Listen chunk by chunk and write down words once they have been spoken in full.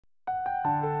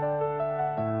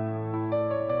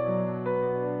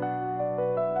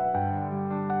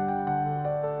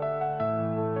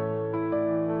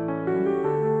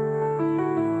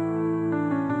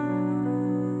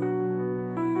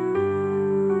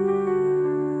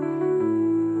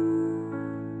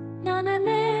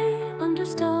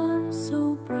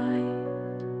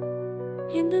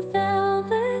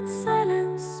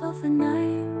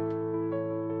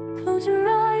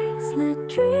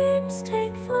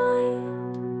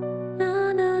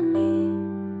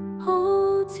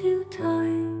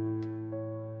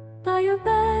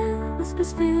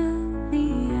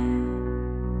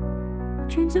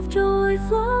of joy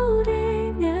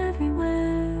floating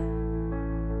everywhere.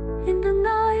 In the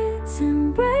night's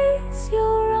embrace,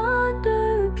 you're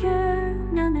under care.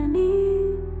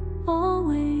 NanaNee's,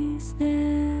 always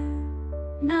there.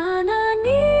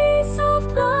 NanaNee's,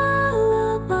 soft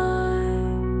lullaby.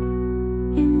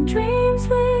 In dreams,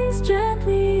 waves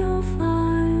gently you'll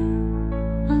fly.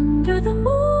 Under the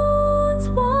moon's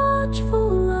watchful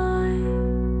light.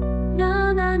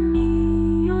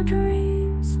 NanaNee's, your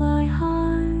dreams lie high.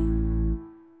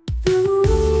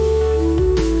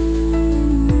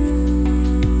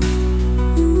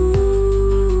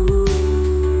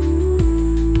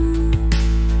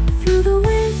 Through the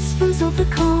whispers of the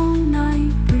calm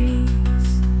night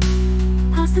breeze,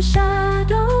 past the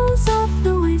shadows of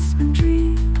the whispering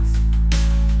trees,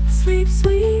 sleep,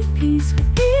 sweet peace,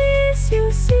 with peace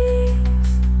you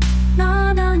cease.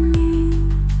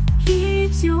 NanaNee's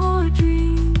keeps your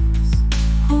dreams.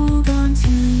 Hold on to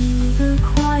the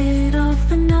quiet of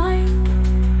the night.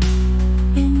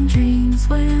 In dreams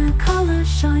where colors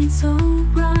shine so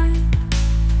bright,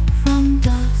 from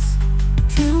dusk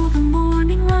till the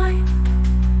morning light.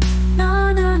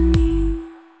 NanaNee's,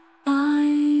 by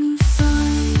your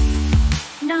side.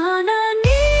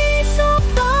 NanaNee's, soft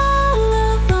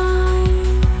lullaby.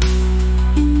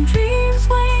 In dreams,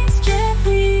 waves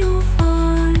gently you'll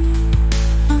find.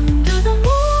 Under the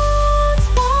moon's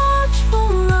watchful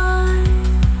light.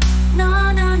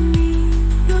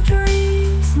 NanaNee's, your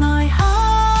dreams lie high.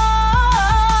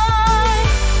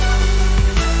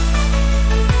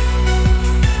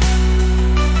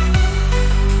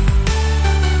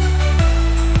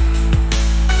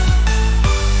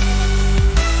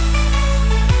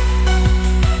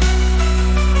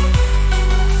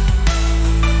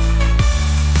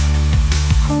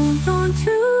 Hold on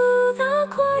to the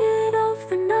quiet of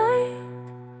the night.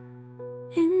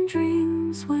 In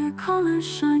dreams where colors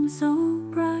shine so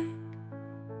bright,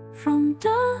 from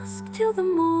dusk till the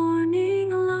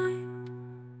morning light.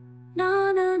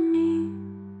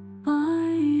 NanaNee's,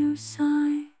 by your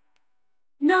side.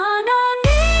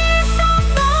 NanaNee's, soft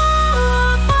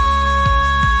lullaby.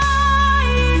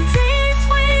 In dreams,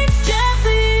 waves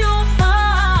gently you'll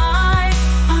fly.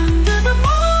 Under the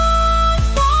moon's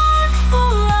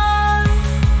watchful light.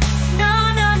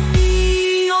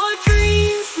 NanaNee's, your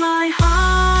dreams lie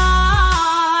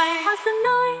high. As the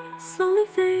night slowly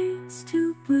fades to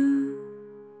blue,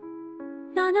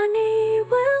 NanaNee's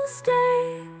will stay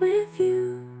with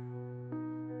you.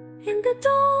 In the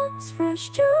dawn's fresh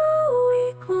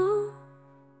dewy glow,